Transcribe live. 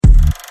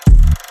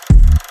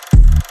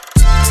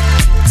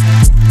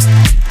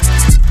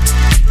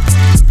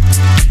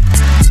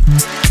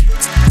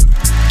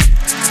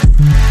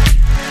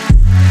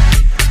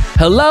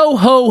Hello,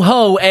 ho,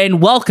 ho,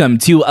 and welcome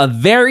to a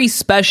very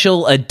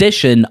special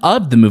edition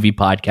of the Movie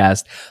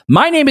Podcast.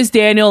 My name is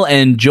Daniel,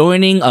 and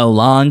joining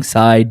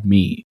alongside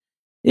me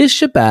is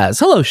Shabazz.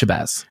 Hello,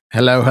 Shabazz.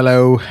 Hello,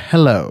 hello,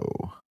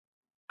 hello.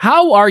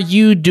 How are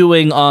you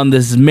doing on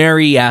this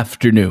merry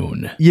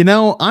afternoon? You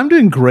know, I'm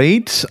doing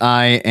great.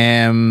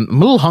 I'm a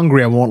little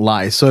hungry, I won't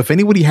lie. So if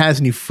anybody has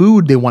any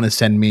food they want to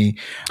send me,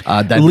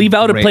 leave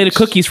out a plate of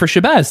cookies for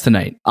Shabazz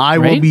tonight. I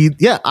will be,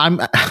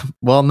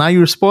 well, now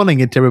you're spoiling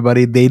it to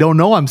everybody. They don't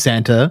know I'm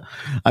Santa.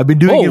 I've been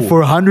doing it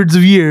for hundreds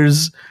of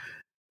years.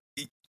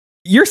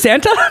 You're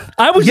Santa?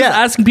 I was just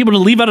asking people to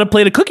leave out a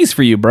plate of cookies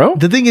for you, bro.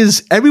 The thing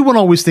is, everyone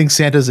always thinks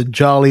Santa's a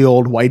jolly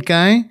old white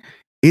guy.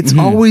 It's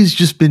always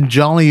just been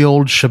jolly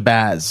old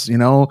Shabazz, you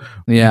know?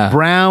 Yeah.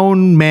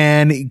 Brown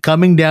man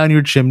coming down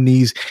your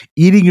chimneys,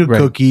 eating your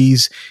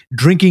cookies,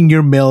 drinking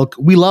your milk.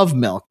 We love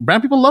milk.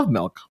 Brown people love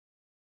milk.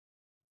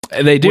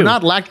 They do. We're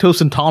not lactose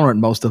intolerant,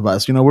 most of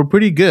us. You know, we're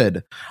pretty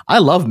good. I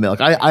love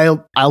milk.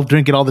 I'll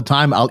drink it all the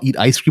time. I'll eat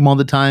ice cream all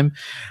the time.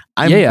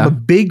 I'm a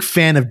big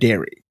fan of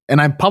dairy. And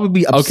I'm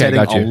probably upsetting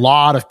a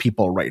lot of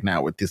people right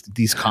now with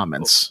these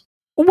comments.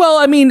 Well,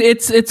 I mean,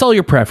 it's all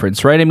your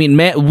preference, right? I mean,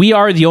 we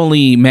are the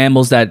only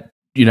mammals that,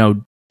 you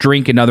know,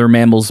 drink another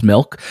mammal's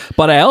milk.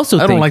 But I also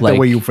think, don't like the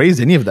way you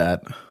phrased any of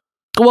that.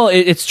 Well,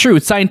 it's true.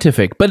 It's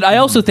scientific. But I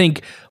also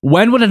think,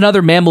 when would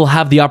another mammal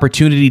have the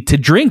opportunity to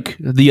drink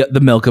the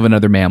milk of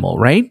another mammal,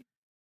 right?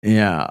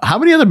 Yeah. How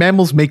many other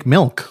mammals make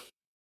milk?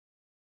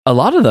 A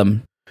lot of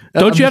them.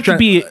 Don't you have to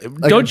be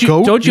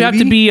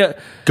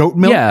goat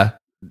milk? Yeah.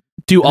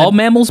 Do all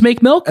mammals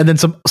make milk? And then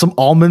some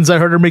almonds I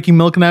heard are making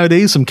milk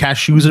nowadays. Some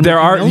cashews are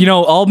making milk. You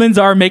know, almonds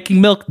are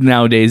making milk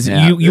nowadays.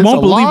 Yeah, you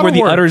won't believe where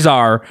the udders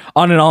are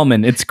on an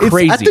almond. It's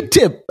crazy. It's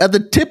at the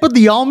tip of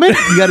the almond,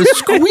 you got to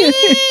squeeze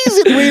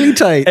it really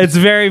tight. It's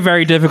very,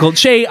 very difficult.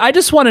 Shay, I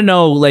just want to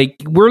know, like,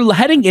 we're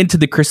heading into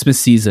the Christmas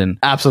season.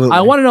 Absolutely.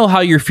 I want to know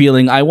how you're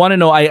feeling. I want to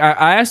know, I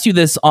asked you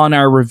this on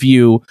our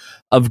review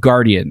of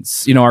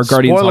Guardians, you know, our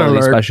Guardians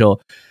holiday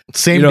special.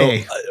 Same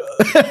day.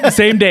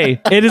 Same day.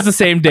 It is the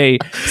same day.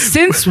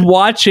 Since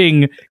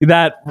watching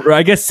that,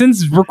 I guess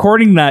since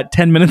recording that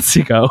 10 minutes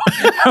ago,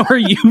 how are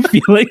you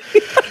feeling?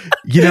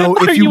 You know,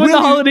 if you in the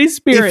holiday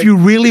spirit? If you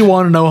really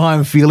want to know how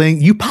I'm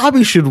feeling, you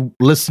probably should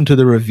listen to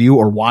the review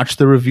or watch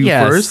the review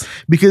first,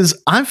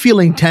 because I'm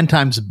feeling 10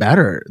 times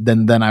better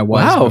than I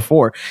was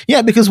before.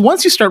 Yeah, because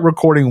once you start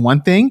recording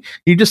one thing,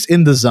 you're just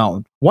in the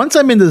zone. Once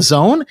I'm in the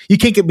zone, you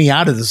can't get me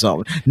out of the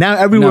zone. Now,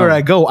 everywhere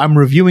I go, I'm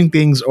reviewing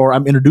things or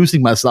I'm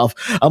introducing myself.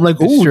 I'm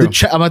like, ooh,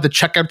 I'm at the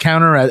checkout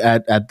counter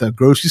at the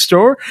grocery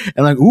store.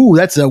 And like, ooh,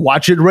 that's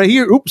watch it right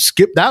here. Oops,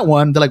 skip that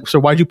one. They're like, so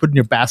why'd you put it in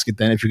your basket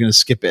then if you're going to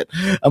skip it?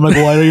 I'm like,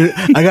 well,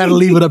 I got to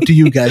leave it up to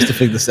you guys to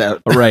figure this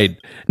out. Right.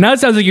 Now it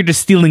sounds like you're just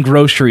stealing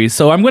groceries.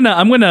 So I'm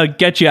gonna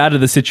get you out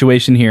of the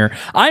situation here.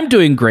 I'm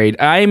doing great.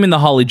 I am in the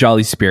holly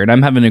jolly spirit.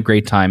 I'm having a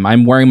great time.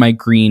 I'm wearing my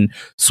green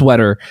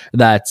sweater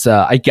that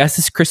I guess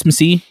is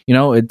Christmassy. You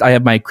know, I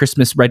have my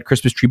red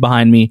Christmas tree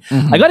behind me.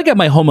 I got to get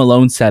my Home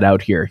Alone set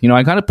out here. You know,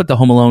 I got to put the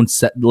Home Alone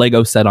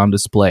Lego set on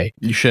display.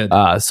 You should.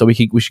 So we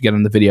should get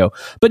on the video.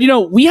 But, you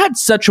know, we had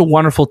such a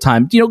wonderful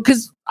time, you know,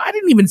 because I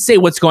didn't even say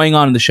what's going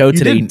on in the show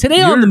today.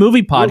 Today on the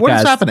Movie Podcast. What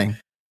is happening?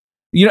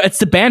 You know, it's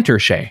the banter,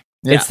 Shay.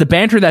 Yeah. It's the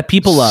banter that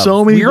people love.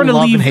 So many people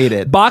love and hate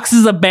it.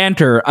 Boxes of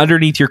banter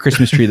underneath your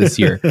Christmas tree this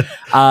year.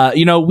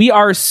 You know, we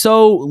are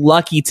so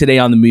lucky today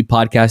on the Movie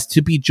Podcast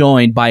to be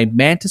joined by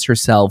Mantis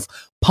herself,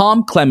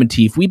 Palm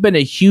Klementieff. We've been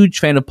a huge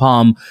fan of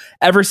Palm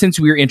ever since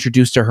we were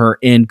introduced to her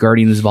in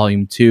Guardians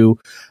Volume 2.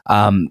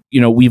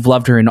 You know, we've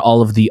loved her in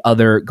all of the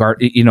other,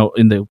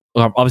 in the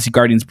obviously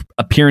Guardians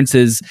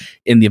appearances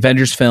in the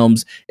Avengers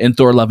films, in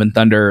Thor Love and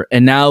Thunder,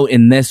 and now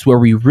in this, where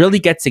we really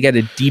get to get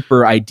a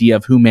deeper idea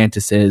of who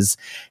Mantis is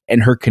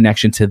and her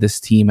connection to this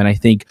team. And I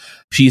think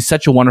she's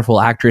such a wonderful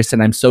actress,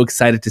 and I'm so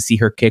excited to see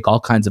her kick all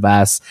kinds of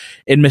ass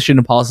in Mission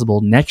Impossible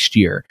next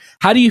year.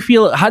 How do you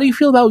feel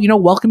about, you know,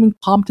 welcoming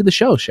Palm to the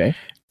show, Shay?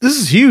 This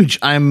is huge.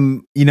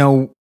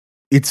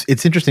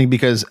 It's interesting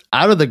because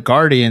out of the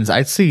Guardians,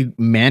 I'd say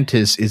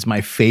Mantis is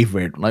my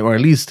favorite, like, or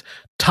at least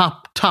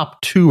top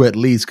two at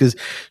least, because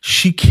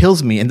she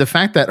kills me. And the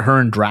fact that her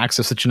and Drax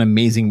have such an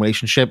amazing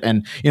relationship,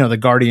 and, you know, the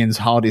Guardians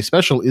holiday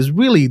special is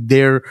really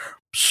their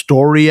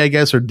story, I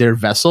guess, or their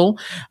vessel.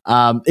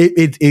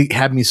 It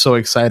had me so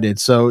excited.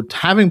 So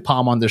having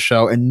Palm on the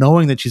show and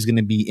knowing that she's going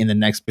to be in the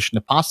next Mission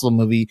Impossible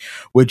movie,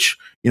 which,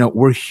 you know,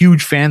 we're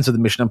huge fans of the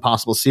Mission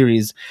Impossible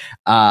series.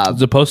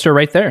 There's a poster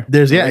right there.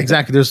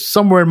 Exactly. There's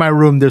somewhere in my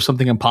room, there's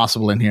something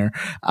impossible in here.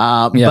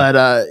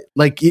 But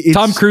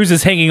Tom Cruise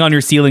is hanging on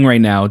your ceiling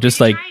right now, just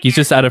like he's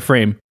just out of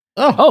frame.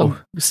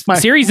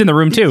 Siri's in the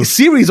room too.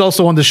 Siri's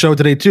also on the show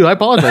today too. I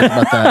apologize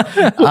about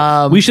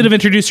that. We should have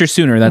introduced her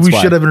sooner. We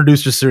should have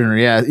introduced her sooner.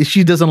 Yeah,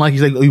 she doesn't like.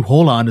 He's like, oh,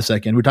 hold on a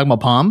second. We're talking about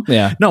Palm.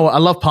 Yeah. No, I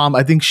love Palm.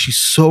 I think she's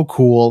so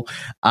cool,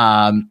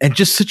 and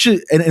just such a.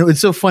 And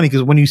it's so funny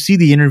because when you see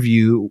the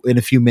interview in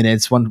a few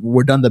minutes, when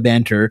we're done the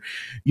banter,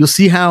 you'll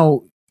see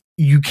how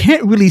you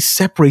can't really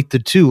separate the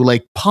two.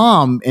 Like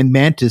Palm and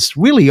Mantis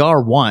really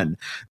are one.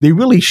 They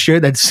really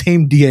share that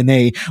same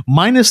DNA,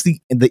 minus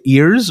the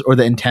ears or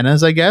the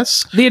antennas, I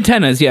guess. The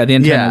antennas, yeah,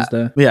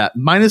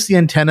 minus the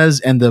antennas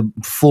and the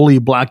fully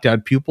blacked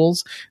out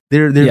pupils.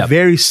 They're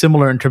very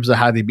similar in terms of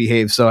how they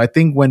behave. So I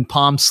think when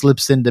Palm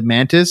slips into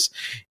Mantis,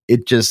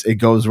 it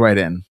goes right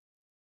in.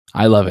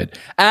 I love it.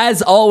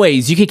 As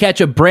always, you can catch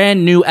a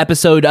brand new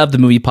episode of the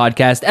Movie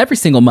Podcast every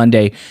single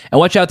Monday, and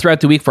watch out throughout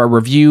the week for our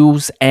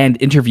reviews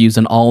and interviews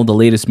on all the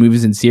latest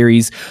movies and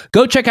series.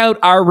 Go check out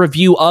our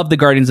review of the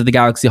Guardians of the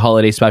Galaxy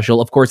Holiday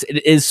Special. Of course,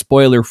 it is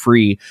spoiler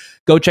free.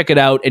 Go check it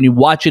out, and you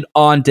watch it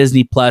on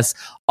Disney Plus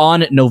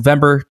on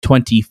November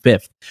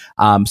 25th.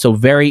 So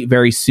very,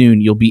 very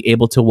soon, you'll be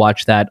able to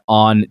watch that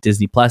on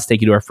Disney Plus.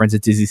 Thank you to our friends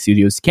at Disney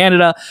Studios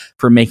Canada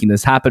for making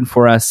this happen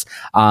for us.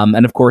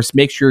 And of course,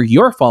 make sure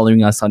you're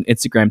following us on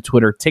Instagram,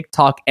 Twitter,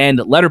 TikTok, and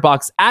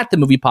Letterboxd at The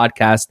Movie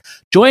Podcast.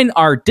 Join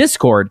our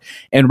Discord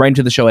and write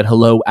into the show at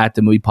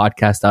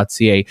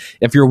hello@themoviepodcast.ca.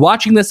 If you're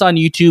watching this on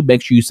YouTube,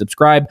 make sure you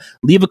subscribe.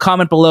 Leave a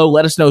comment below.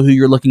 Let us know who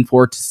you're looking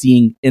forward to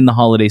seeing in the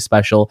holiday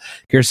special.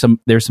 There's some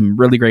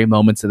really great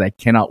moments that I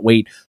cannot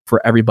wait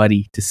for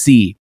everybody to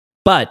see.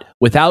 But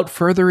without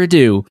further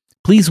ado,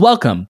 please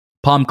welcome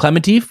Palm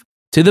Klementieff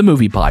to the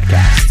Movie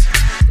Podcast.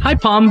 Hi,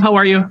 Palm. How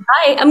are you?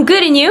 Hi, I'm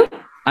good. And you?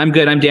 I'm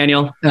good. I'm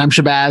Daniel. And I'm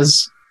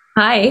Shabazz.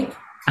 Hi.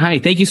 Hi.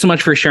 Thank you so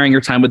much for sharing your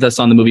time with us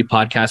on the Movie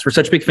Podcast. We're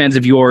such big fans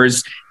of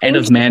yours and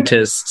of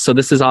Mantis. So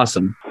this is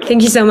awesome.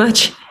 Thank you so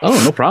much.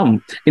 Oh, no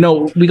problem.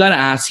 We got to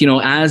ask,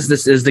 as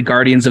this is the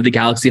Guardians of the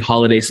Galaxy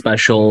Holiday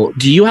Special,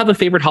 do you have a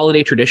favorite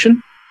holiday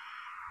tradition?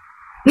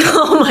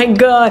 Oh my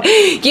God.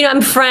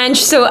 I'm French,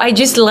 so I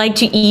just like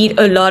to eat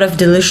a lot of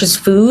delicious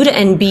food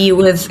and be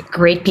with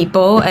great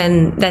people.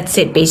 And that's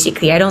it,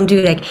 basically. I don't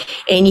do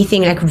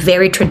anything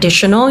very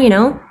traditional,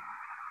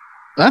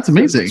 That's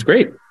amazing. It's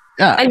great.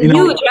 Yeah. And do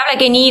you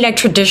have any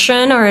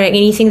tradition or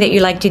anything that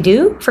you like to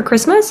do for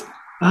Christmas?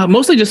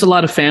 Mostly just a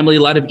lot of family,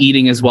 a lot of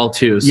eating as well,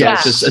 too. So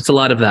it's a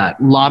lot of that.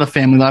 A lot of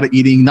family, a lot of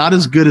eating. Not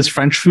as good as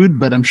French food,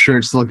 but I'm sure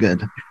it's still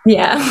good.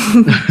 Yeah.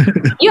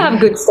 You have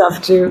good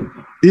stuff, too.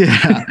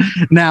 Yeah.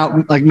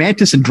 Now, like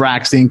Mantis and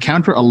Drax, they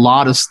encounter a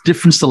lot of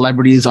different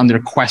celebrities on their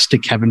quest to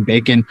Kevin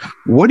Bacon.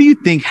 What do you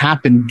think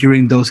happened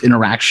during those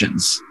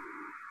interactions?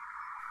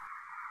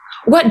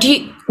 What do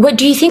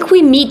you think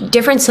we meet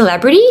different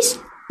celebrities?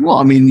 Well,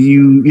 I mean,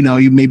 you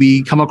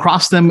maybe come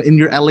across them in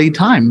your LA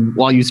time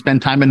while you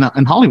spend time in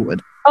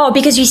Hollywood. Oh,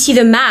 because you see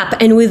the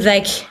map and with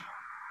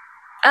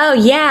oh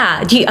yeah,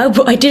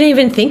 I didn't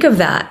even think of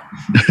that.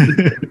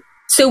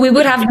 So we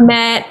would have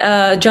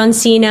met John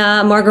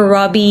Cena, Margot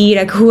Robbie,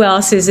 who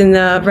else is in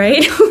the,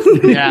 right?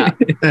 Yeah,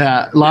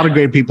 a lot of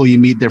great people you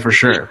meet there for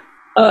sure.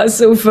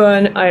 So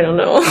fun. I don't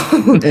know.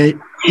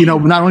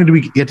 Not only do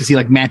we get to see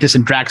Mantis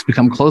and Drax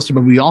become closer,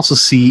 but we also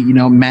see,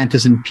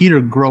 Mantis and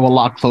Peter grow a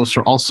lot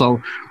closer. Also,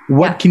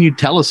 what can you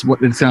tell us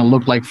what it's going to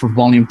look like for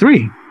Volume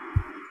 3?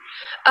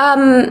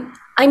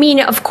 I mean,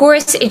 of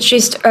course, it's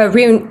just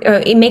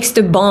it makes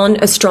the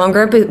bond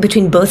stronger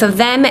between both of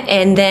them.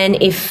 And then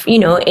if,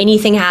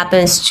 anything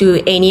happens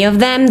to any of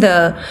them,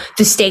 the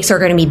stakes are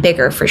going to be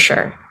bigger for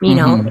sure,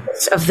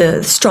 because of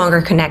the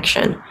stronger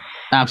connection.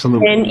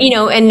 Absolutely. And,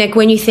 and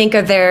when you think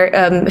of their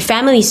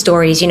family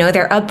stories,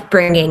 their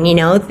upbringing,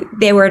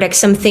 they were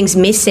some things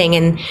missing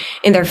in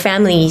their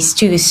families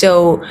too.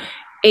 So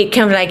it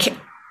kind of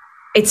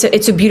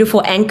it's a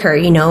beautiful anchor,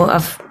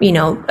 of,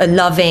 a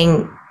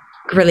loving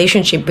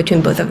relationship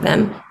between both of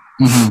them.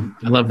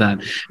 Mm-hmm. I love that.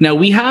 Now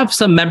we have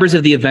some members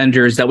of the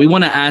Avengers that we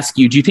want to ask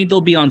you, do you think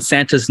they'll be on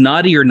Santa's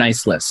naughty or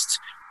nice list?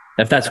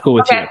 If that's cool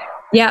with you.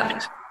 Yeah.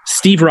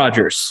 Steve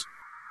Rogers.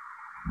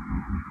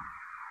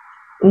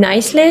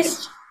 Nice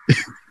list?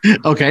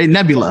 Okay,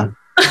 Nebula.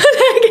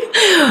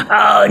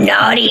 Oh,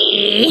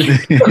 naughty.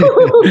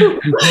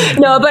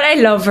 No, but I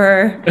love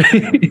her.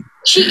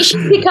 She's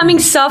becoming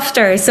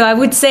softer, so I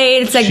would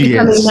say it's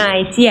becoming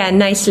nice. Yeah,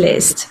 nice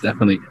list.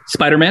 Definitely.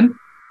 Spider-Man?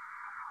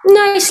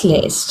 Nice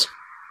list.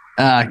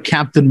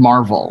 Captain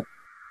Marvel.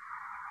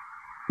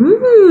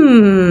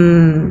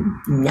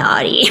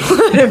 Naughty.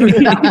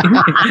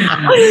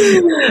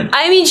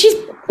 I mean, she's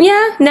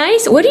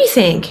nice. What do you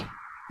think?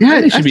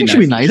 Yeah, I think she'd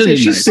be nice.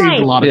 She saved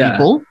a lot of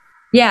people.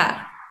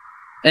 Yeah.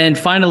 And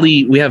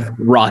finally, we have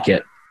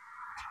Rocket.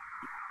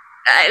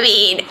 I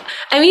mean,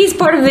 he's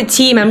part of the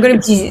team. I'm going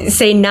to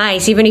say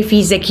nice, even if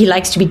he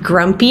likes to be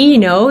grumpy.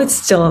 It's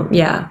still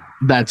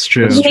That's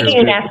true. He's making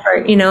an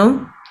effort.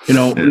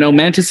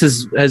 Mantis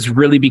has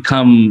really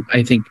become,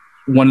 I think,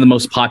 one of the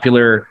most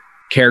popular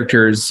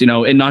characters.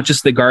 And not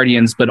just the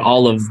Guardians, but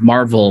all of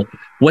Marvel.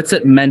 What's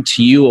it meant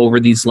to you over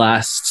these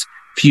last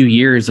few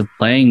years of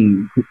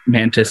playing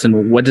Mantis,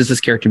 and what does this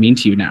character mean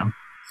to you now?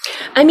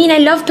 I mean, I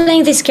love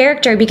playing this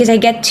character because I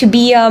get to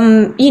be,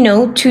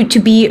 to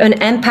be an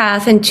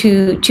empath and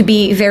to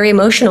be very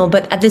emotional,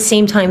 but at the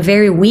same time,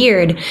 very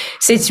weird.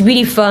 So it's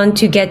really fun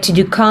to get to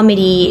do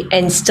comedy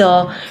and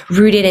still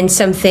rooted in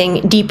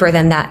something deeper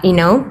than that,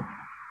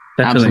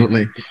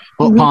 Absolutely.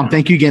 Well, Pom,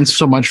 thank you again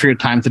so much for your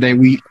time today.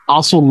 We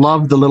also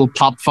love the little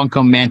Pop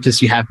Funko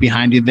Mantis you have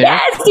behind you there.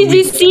 Yes, did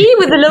you see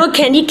with the little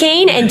candy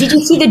cane? And did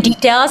you see the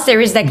details? There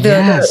is like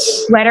the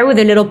sweater with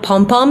the little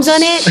pom-poms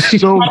on it.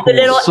 So like cool, the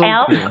little so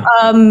elf,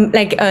 cool.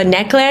 like a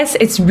necklace.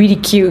 It's really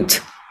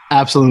cute.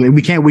 Absolutely.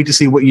 We can't wait to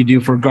see what you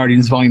do for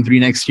Guardians Volume 3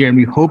 next year. And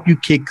we hope you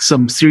kick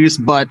some serious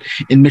butt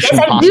in Mission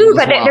Impossible. Yes, I do,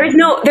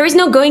 but there is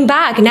no going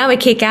back. Now I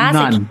kick ass.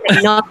 None. I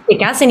can't not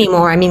kick ass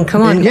anymore. I mean,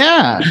 come on.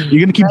 Yeah. You're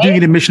going to keep doing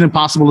it in Mission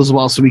Impossible as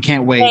well. So we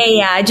can't wait.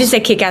 Yeah. I just say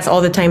kick ass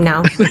all the time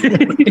now.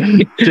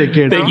 Take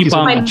care. Thank you,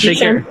 Pom. Take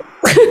care.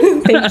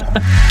 Thank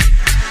you.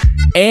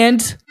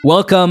 And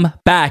welcome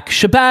back.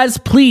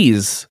 Shabazz,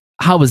 please.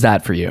 How was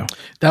that for you?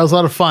 That was a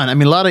lot of fun. I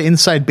mean, a lot of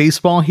inside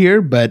baseball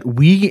here, but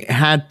we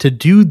had to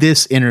do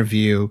this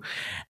interview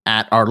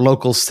at our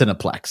local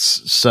Cineplex.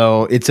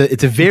 So it's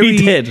a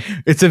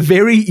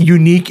very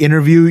unique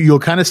interview. You'll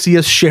kind of see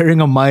us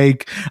sharing a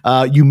mic.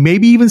 You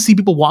maybe even see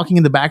people walking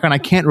in the background. I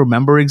can't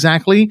remember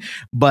exactly,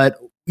 but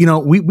you know,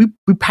 we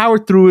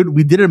powered through it.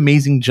 We did an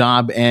amazing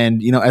job.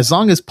 And, you know, as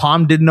long as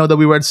Pom didn't know that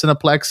we were at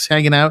Cineplex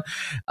hanging out,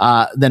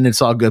 then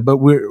it's all good. But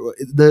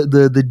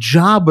the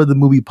job of the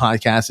movie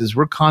podcast is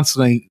we're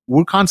constantly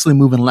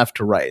moving left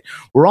to right.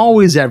 We're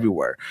always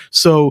everywhere.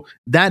 So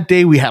that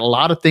day we had a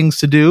lot of things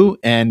to do.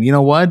 And you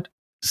know what?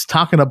 Just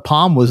talking to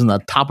Pom was on the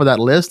top of that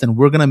list, and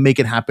we're going to make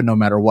it happen no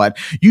matter what.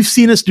 You've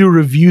seen us do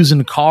reviews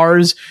in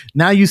cars.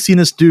 Now you've seen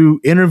us do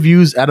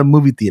interviews at a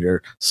movie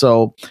theater.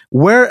 So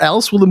where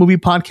else will the movie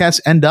podcast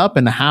end up,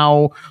 and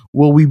how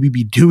will we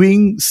be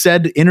doing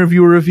said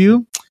interview or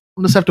review?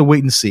 We'll just have to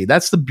wait and see.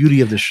 That's the beauty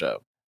of the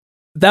show.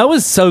 That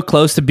was so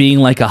close to being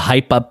like a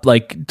hype up,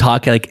 like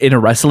talk, like in a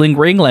wrestling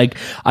ring. Like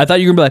I thought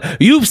you were gonna be like,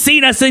 "You've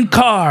seen us in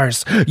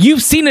cars,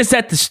 you've seen us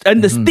at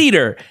the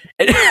theater,"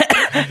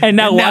 and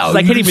now watch,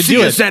 I can't even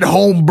do it. Us at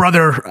home,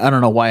 brother. I don't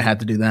know why I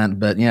had to do that,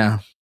 but yeah,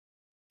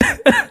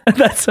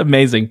 that's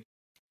amazing.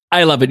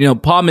 I love it. You know,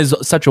 Pom is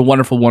such a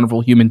wonderful, wonderful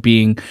human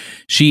being.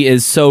 She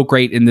is so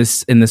great in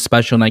this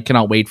special, and I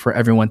cannot wait for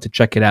everyone to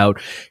check it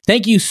out.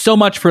 Thank you so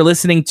much for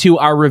listening to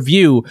our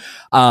review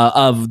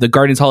of the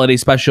Guardians Holiday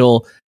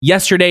Special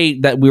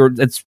yesterday.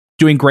 It's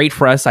doing great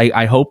for us.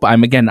 I hope.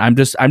 I'm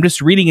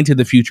just reading into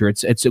the future.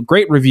 It's a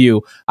great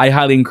review. I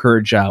highly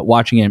encourage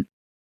watching it.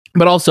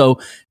 But also,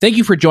 thank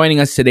you for joining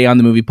us today on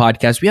the Movie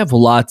Podcast. We have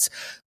lots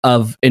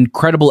of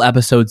incredible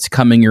episodes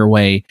coming your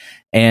way.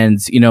 And,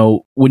 you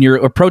know, when you're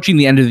approaching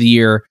the end of the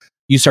year,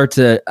 you start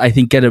to, I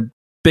think, get a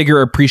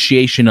bigger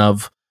appreciation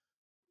of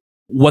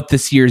what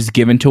this year's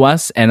given to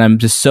us. And I'm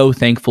just so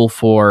thankful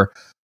for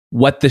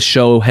what the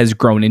show has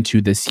grown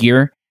into this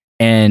year.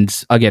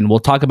 And again, we'll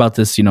talk about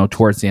this, you know,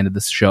 towards the end of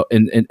this show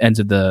and ends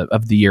of the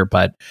year.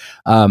 But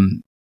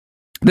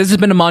this has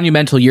been a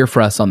monumental year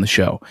for us on the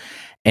show.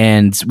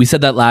 And we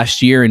said that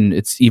last year, and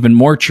it's even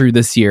more true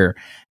this year.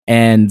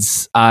 And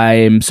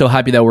I'm so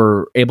happy that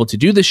we're able to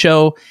do the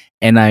show,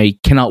 and I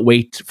cannot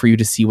wait for you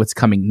to see what's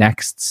coming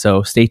next.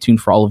 So stay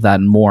tuned for all of that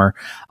and more.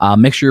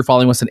 Make sure you're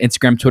following us on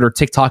Instagram, Twitter,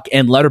 TikTok,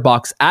 and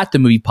Letterboxd at The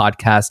Movie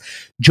Podcast.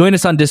 Join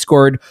us on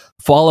Discord,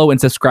 follow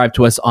and subscribe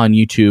to us on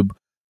YouTube.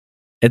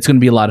 It's going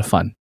to be a lot of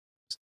fun.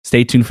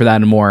 Stay tuned for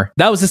that and more.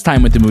 That was This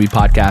Time with The Movie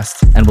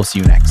Podcast, and we'll see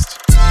you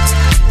next.